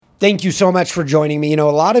Thank you so much for joining me. You know,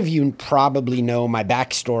 a lot of you probably know my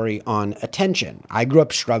backstory on attention. I grew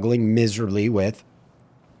up struggling miserably with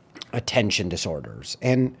attention disorders,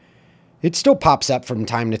 and it still pops up from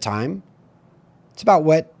time to time. It's about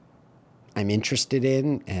what I'm interested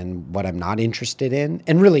in and what I'm not interested in.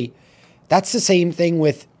 And really, that's the same thing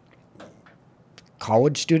with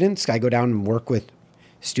college students. I go down and work with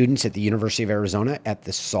students at the University of Arizona at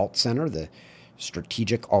the SALT Center, the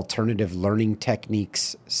Strategic Alternative Learning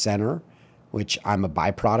Techniques Center, which I'm a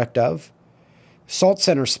byproduct of. SALT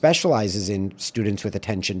Center specializes in students with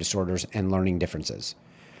attention disorders and learning differences.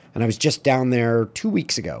 And I was just down there 2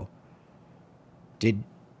 weeks ago. Did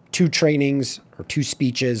 2 trainings or 2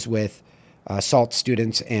 speeches with SALT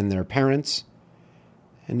students and their parents.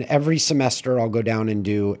 And every semester I'll go down and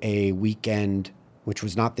do a weekend, which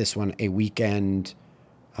was not this one, a weekend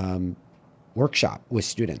workshop with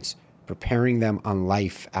students, preparing them on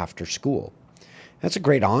life after school. That's a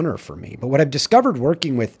great honor for me. But what I've discovered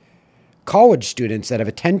working with college students that have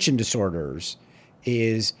attention disorders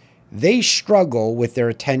is they struggle with their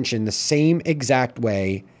attention the same exact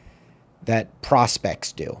way that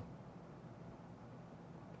prospects do.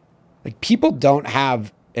 Like, people don't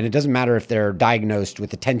have, and it doesn't matter if they're diagnosed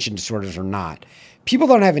with attention disorders or not, people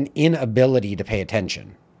don't have an inability to pay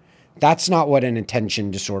attention. That's not what an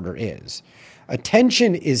attention disorder is.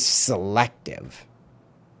 Attention is selective.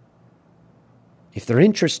 If they're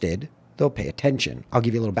interested, they'll pay attention. I'll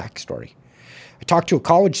give you a little backstory. I talked to a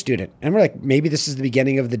college student, and we're like, maybe this is the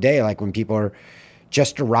beginning of the day, like when people are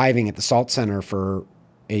just arriving at the SALT Center for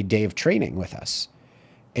a day of training with us.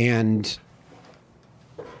 And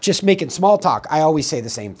just making small talk. I always say the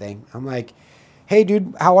same thing. I'm like, hey,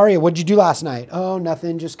 dude, how are you? What'd you do last night? Oh,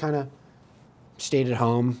 nothing. Just kind of stayed at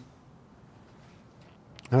home.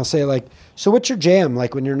 And I'll say, like, so what's your jam?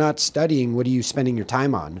 Like, when you're not studying, what are you spending your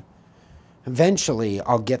time on? Eventually,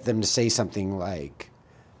 I'll get them to say something like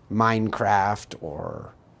Minecraft,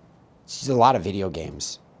 or it's a lot of video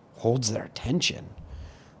games. Holds their attention.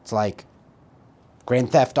 It's like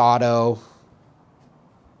Grand Theft Auto,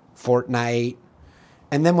 Fortnite.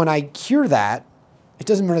 And then when I hear that, it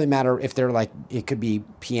doesn't really matter if they're like, it could be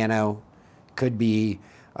piano, could be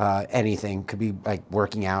anything, could be like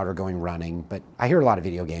working out or going running. But I hear a lot of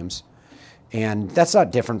video games. And that's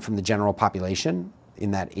not different from the general population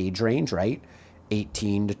in that age range, right?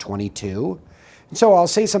 18 to 22. And so I'll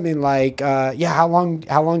say something like, how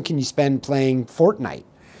long can you spend playing Fortnite?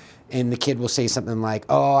 And the kid will say something like,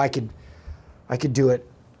 oh, I could do it,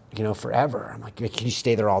 forever. I'm like, can you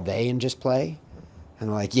stay there all day and just play? And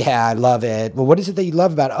they're like, yeah, I love it. Well, what is it that you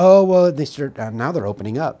love about it? Oh, well, they start, now they're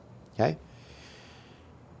opening up, okay?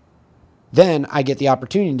 Then I get the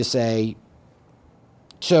opportunity to say,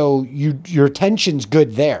 so your attention's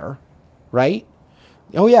good there, right?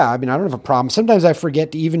 Oh, yeah, I don't have a problem. Sometimes I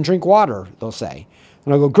forget to even drink water, they'll say.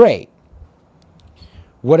 And I'll go, great.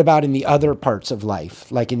 What about in the other parts of life,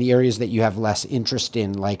 like in the areas that you have less interest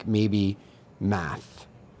in, like maybe math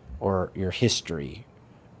or your history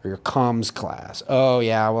or your comms class? Oh,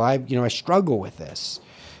 yeah, well, I struggle with this.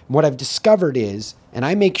 And what I've discovered is, and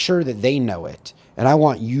I make sure that they know it, and I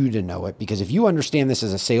want you to know it, because if you understand this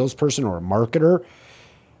as a salesperson or a marketer,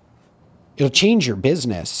 it'll change your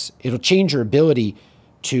business. It'll change your ability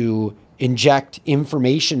to inject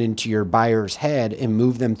information into your buyer's head and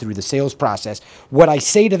move them through the sales process. What I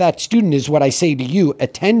say to that student is what I say to you.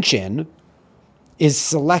 Attention is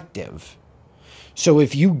selective. So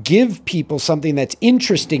if you give people something that's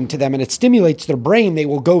interesting to them and it stimulates their brain, they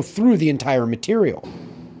will go through the entire material.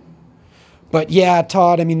 But yeah,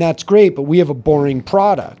 Todd, that's great, but we have a boring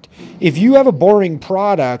product. If you have a boring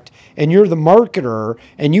product and you're the marketer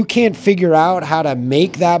and you can't figure out how to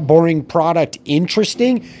make that boring product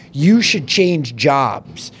interesting, you should change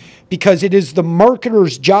jobs, because it is the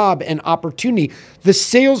marketer's job and opportunity, the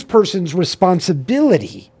salesperson's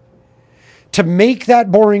responsibility, to make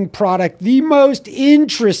that boring product the most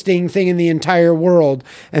interesting thing in the entire world.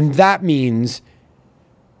 And that means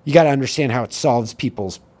you got to understand how it solves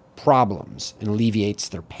people's problems and alleviates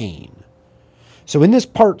their pain. So in this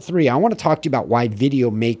part 3, I want to talk to you about why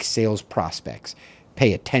video makes sales prospects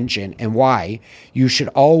pay attention, and why you should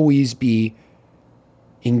always be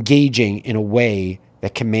engaging in a way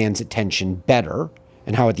that commands attention better,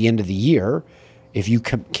 and how at the end of the year, if you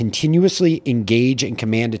continuously engage and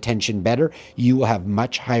command attention better, you will have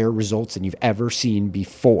much higher results than you've ever seen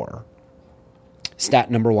before.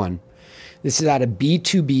 Stat number 1. This is out of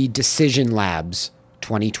B2B Decision Labs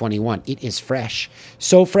 2021. It is fresh.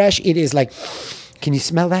 So fresh, it is like, can you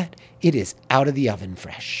smell that? It is out of the oven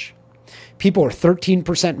fresh. People are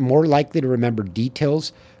 13% more likely to remember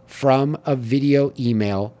details from a video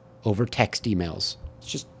email over text emails. It's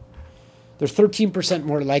just They're 13%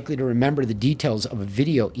 more likely to remember the details of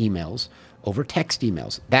video emails over text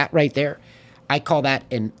emails. That right there, I call that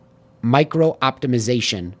an micro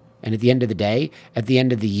optimization. And at the end of the day, at the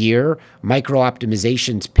end of the year, micro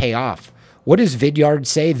optimizations pay off. What does Vidyard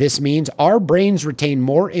say this means? Our brains retain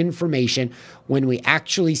more information when we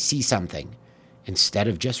actually see something instead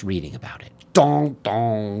of just reading about it. Dong,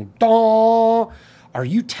 dong, dong. Are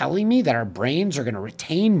you telling me that our brains are going to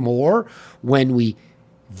retain more when we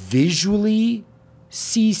visually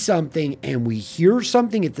see something and we hear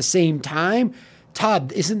something at the same time?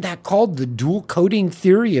 Todd, isn't that called the dual coding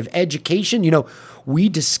theory of education? You know, we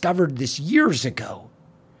discovered this years ago,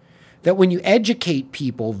 that when you educate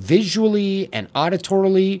people visually and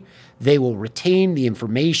auditorily, they will retain the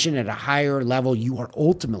information at a higher level. You are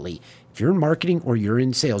ultimately, if you're in marketing or you're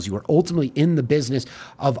in sales, you are ultimately in the business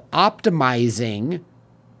of optimizing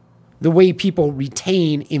the way people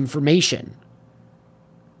retain information.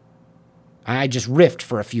 I just riffed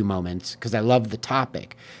for a few moments because I love the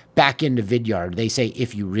topic. Back into Vidyard, they say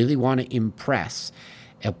if you really want to impress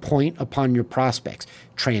a point upon your prospects,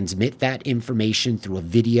 transmit that information through a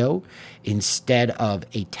video instead of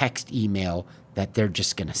a text email that they're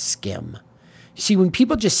just going to skim. See, when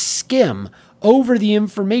people just skim over the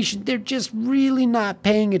information, they're just really not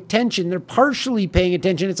paying attention. They're partially paying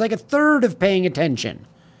attention. It's like a third of paying attention.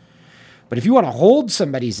 But if you want to hold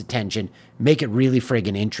somebody's attention, make it really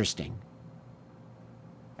friggin' interesting.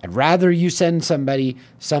 I'd rather you send somebody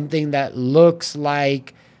something that looks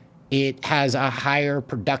like it has a higher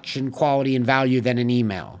production quality and value than an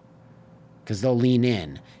email, because they'll lean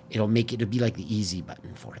in. It'll be like the easy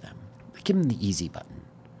button for them. Give them the easy button.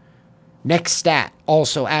 Next stat,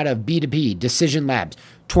 also out of B2B, Decision Labs,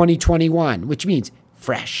 2021, which means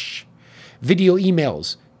fresh. Video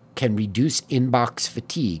emails can reduce inbox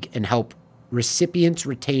fatigue and help recipients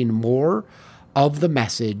retain more of the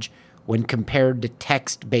message when compared to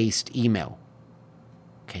text-based email.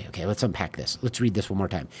 Okay, let's unpack this. Let's read this one more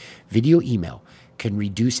time. Video email can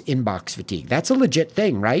reduce inbox fatigue. That's a legit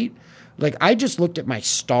thing, right? Like, I just looked at my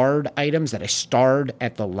starred items that I starred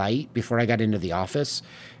at the light before I got into the office.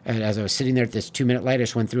 And as I was sitting there at this 2-minute light, I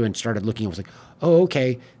just went through and started looking. I was like, oh,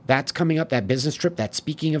 okay, that's coming up, that business trip, that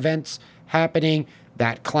speaking event's happening,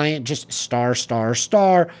 that client just star.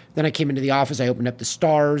 Then I came into the office, I opened up the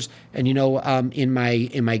stars, and in my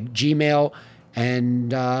Gmail,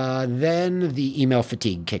 and then the email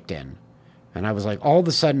fatigue kicked in. And I was like, all of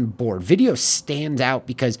a sudden bored. Video stands out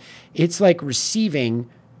because it's like receiving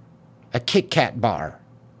a Kit Kat bar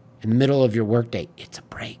in the middle of your workday. It's a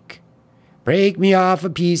break. Break me off a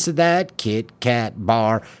piece of that Kit Kat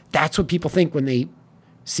bar. That's what people think when they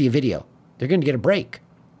see a video. They're going to get a break.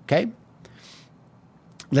 Okay?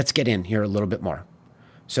 Let's get in here a little bit more.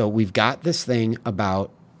 So we've got this thing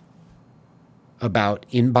about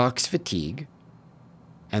inbox fatigue,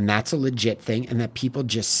 and that's a legit thing, and that people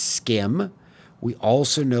just skim. We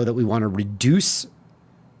also know that we want to reduce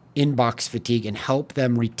inbox fatigue and help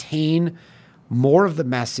them retain more of the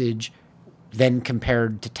message than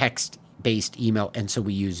compared to text-based email, and so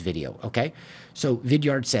we use video, okay? So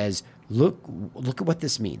Vidyard says, look at what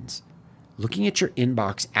this means. Looking at your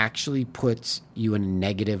inbox actually puts you in a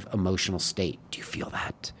negative emotional state. Do you feel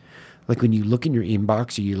that? Like when you look in your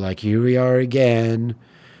inbox, are you like, here we are again?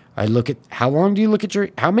 How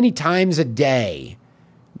many times a day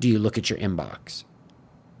do you look at your inbox?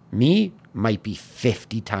 Me, might be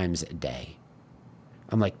 50 times a day.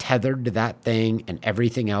 I'm like tethered to that thing and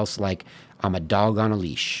everything else like I'm a dog on a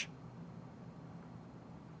leash.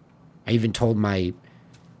 I even told my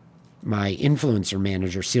influencer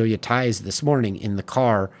manager, Celia Ties, this morning in the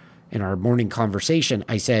car in our morning conversation,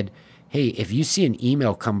 I said, hey, if you see an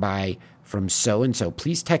email come by from so-and-so,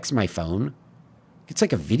 please text my phone. It's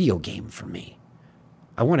like a video game for me.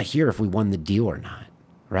 I want to hear if we won the deal or not,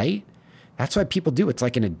 right? That's why people do. It's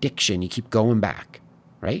like an addiction. You keep going back,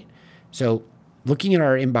 right? So looking at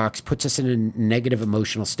our inbox puts us in a negative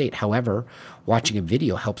emotional state. However, watching a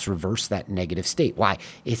video helps reverse that negative state. Why?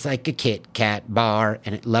 It's like a Kit Kat bar,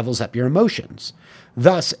 and it levels up your emotions.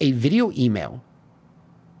 Thus, a video email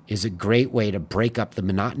is a great way to break up the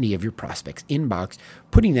monotony of your prospect's inbox,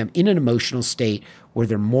 putting them in an emotional state where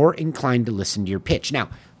they're more inclined to listen to your pitch. Now,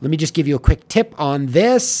 let me just give you a quick tip on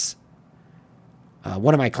this.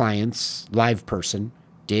 One of my clients, live person,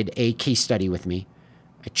 did a case study with me.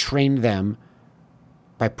 I trained them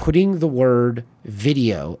by putting the word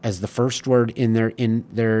video as the first word in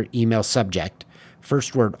their email subject.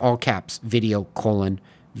 First word, all caps, video,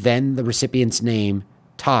 then the recipient's name,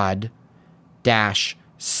 Todd, dash,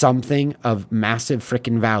 something of massive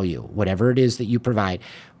frickin' value, whatever it is that you provide,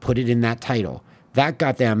 put it in that title. That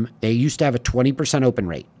got them, they used to have a 20% open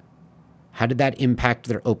rate. How did that impact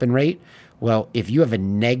their open rate? Well, if you have a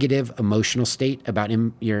negative emotional state about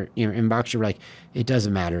your inbox, you're like, it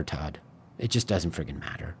doesn't matter, Todd. It just doesn't friggin'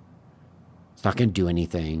 matter. It's not going to do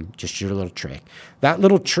anything. Just your little trick. That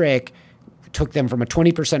little trick took them from a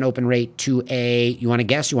 20% open rate to you want to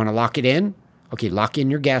guess? You want to lock it in? Okay, lock in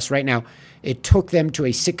your guess right now. It took them to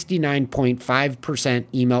a 69.5%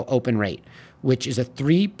 email open rate, which is a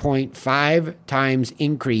 3.5 times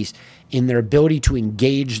increase in their ability to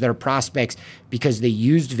engage their prospects because they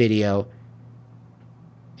used video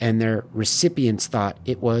and their recipients thought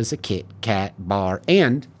it was a Kit Kat bar.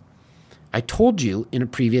 And I told you in a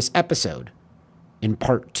previous episode, in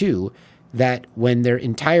part 2, that when their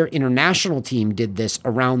entire international team did this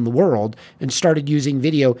around the world and started using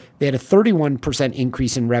video, they had a 31%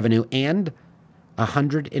 increase in revenue and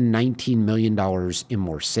 $119 million in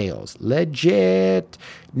more sales. Legit.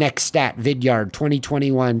 Next stat, Vidyard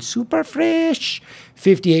 2021, super fresh.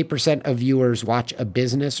 58% of viewers watch a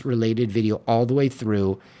business-related video all the way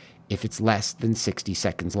through if it's less than 60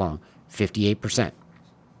 seconds long. 58%.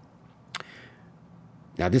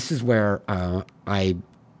 Now, this is where I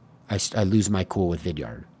lose my cool with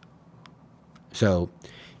Vidyard. So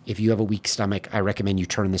if you have a weak stomach, I recommend you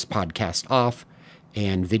turn this podcast off.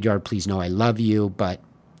 And Vidyard, please know I love you, but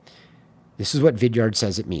this is what Vidyard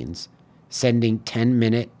says it means. Sending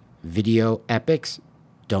 10-minute video epics,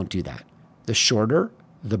 don't do that. The shorter,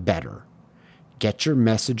 the better. Get your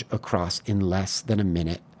message across in less than a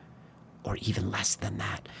minute or even less than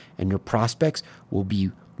that. And your prospects will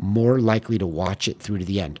be more likely to watch it through to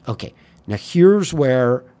the end. Okay, now here's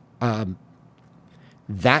where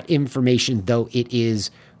that information, though it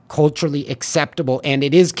is culturally acceptable and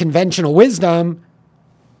it is conventional wisdom,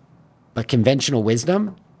 but conventional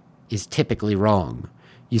wisdom is typically wrong.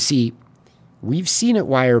 You see, we've seen at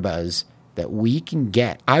Wirebuzz that we can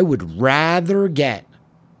get, I would rather get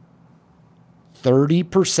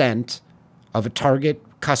 30% of a target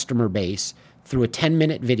customer base through a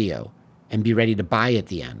 10-minute video and be ready to buy at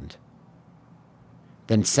the end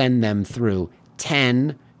than send them through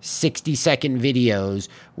 10 60-second videos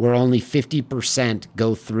where only 50%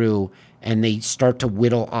 go through and they start to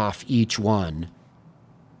whittle off each one.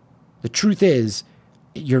 The truth is,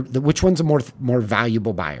 which one's a more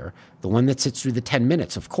valuable buyer? The one that sits through the 10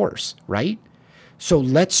 minutes, of course, right? So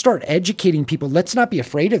let's start educating people. Let's not be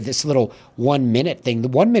afraid of this little 1-minute thing. The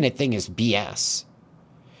 1-minute thing is BS.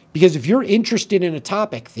 Because if you're interested in a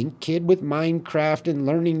topic, think kid with Minecraft and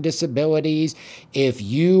learning disabilities. If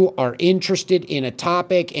you are interested in a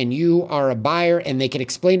topic and you are a buyer and they can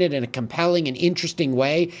explain it in a compelling and interesting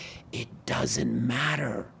way, it doesn't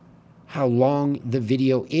matter how long the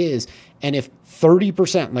video is. And if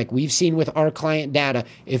 30%, like we've seen with our client data,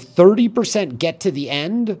 if 30% get to the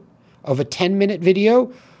end of a 10-minute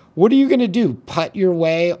video, what are you going to do? Putt your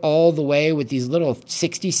way all the way with these little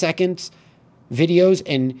 60 seconds videos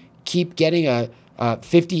and keep getting a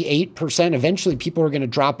 58%? Eventually people are going to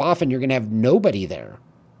drop off and you're going to have nobody there.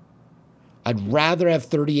 I'd rather have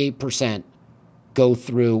 38% go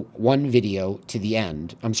through one video to the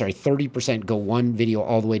end. 30% go one video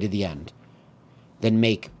all the way to the end than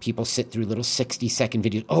make people sit through little 60-second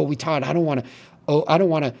videos. I don't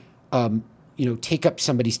want to take up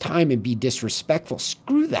somebody's time and be disrespectful.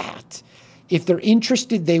 Screw that. If they're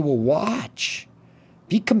interested, they will watch.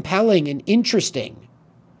 Be compelling and interesting.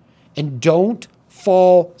 And don't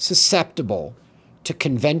fall susceptible to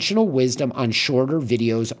conventional wisdom on shorter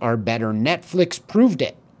videos are better. Netflix proved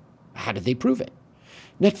it. How did they prove it?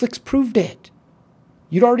 Netflix proved it.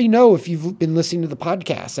 You'd already know if you've been listening to the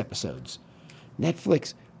podcast episodes.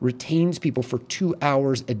 Netflix retains people for 2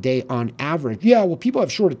 hours a day on average. Yeah, well, people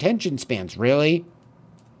have short attention spans. Really?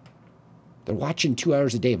 They're watching 2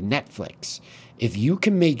 hours a day of Netflix. If you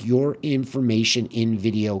can make your information in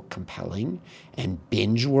video compelling and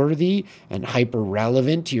binge-worthy and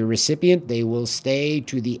hyper-relevant to your recipient, they will stay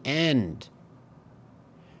to the end.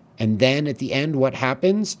 And then at the end, what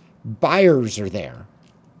happens? Buyers are there.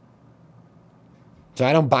 So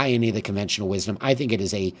I don't buy any of the conventional wisdom. I think it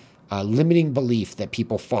is a limiting belief that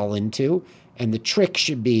people fall into. And the trick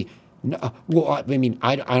should be,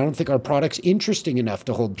 I don't think our product's interesting enough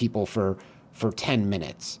to hold people for 10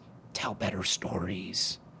 minutes. Tell better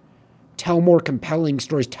stories. Tell more compelling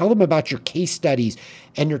stories. Tell them about your case studies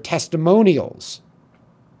and your testimonials.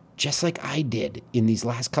 Just like I did in these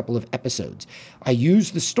last couple of episodes. I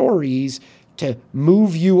use the stories to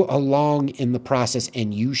move you along in the process,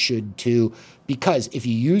 and you should too. Because if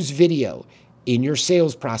you use video in your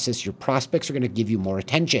sales process, your prospects are going to give you more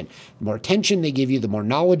attention. The more attention they give you, the more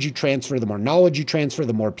knowledge you transfer. The more knowledge you transfer,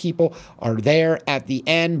 the more people are there at the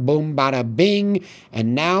end. Boom, bada, bing.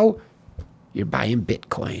 And now you're buying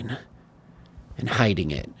Bitcoin. and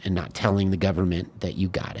hiding it and not telling the government that you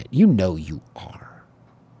got it. You know you are.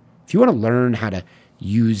 If you want to learn how to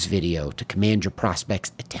use video to command your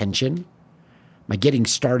prospects' attention, my Getting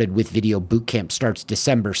Started with Video Bootcamp starts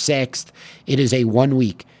December 6th. It is a 1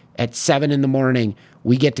 week at 7 in the morning.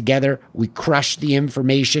 We get together, we crush the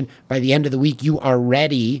information. By the end of the week, you are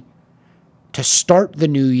ready to start the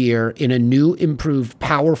new year in a new, improved,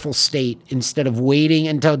 powerful state. Instead of waiting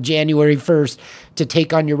until January 1st to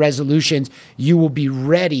take on your resolutions, you will be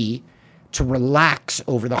ready to relax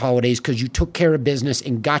over the holidays because you took care of business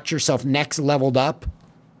and got yourself next leveled up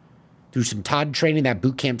through some Todd training. That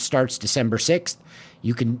boot camp starts December 6th.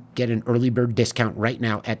 You can get an early bird discount right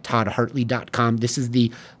now at toddhartley.com. This is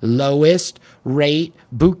the lowest rate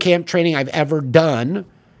boot camp training I've ever done.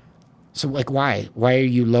 So why? Why are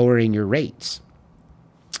you lowering your rates?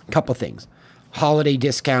 A couple things. Holiday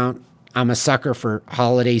discount. I'm a sucker for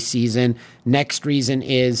holiday season. Next reason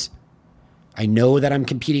is I know that I'm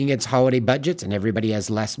competing against holiday budgets and everybody has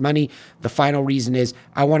less money. The final reason is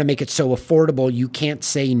I want to make it so affordable you can't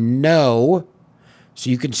say no, so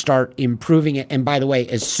you can start improving it. And by the way,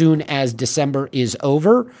 as soon as December is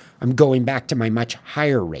over, I'm going back to my much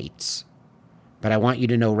higher rates. But I want you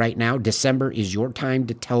to know right now, December is your time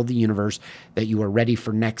to tell the universe that you are ready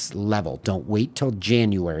for next level. Don't wait till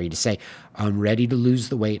January to say, I'm ready to lose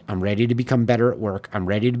the weight. I'm ready to become better at work. I'm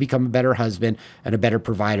ready to become a better husband and a better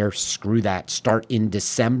provider. Screw that. Start in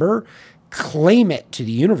December. Claim it to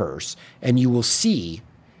the universe, and you will see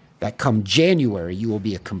that come January, you will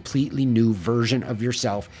be a completely new version of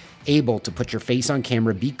yourself, able to put your face on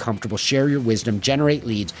camera, be comfortable, share your wisdom, generate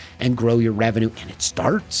leads, and grow your revenue. And it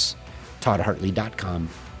starts toddhartley.com.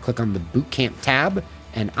 Click on the Bootcamp tab,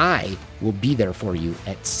 and I will be there for you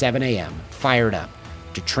at 7 a.m., fired up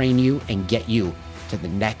to train you and get you to the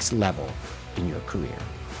next level in your career.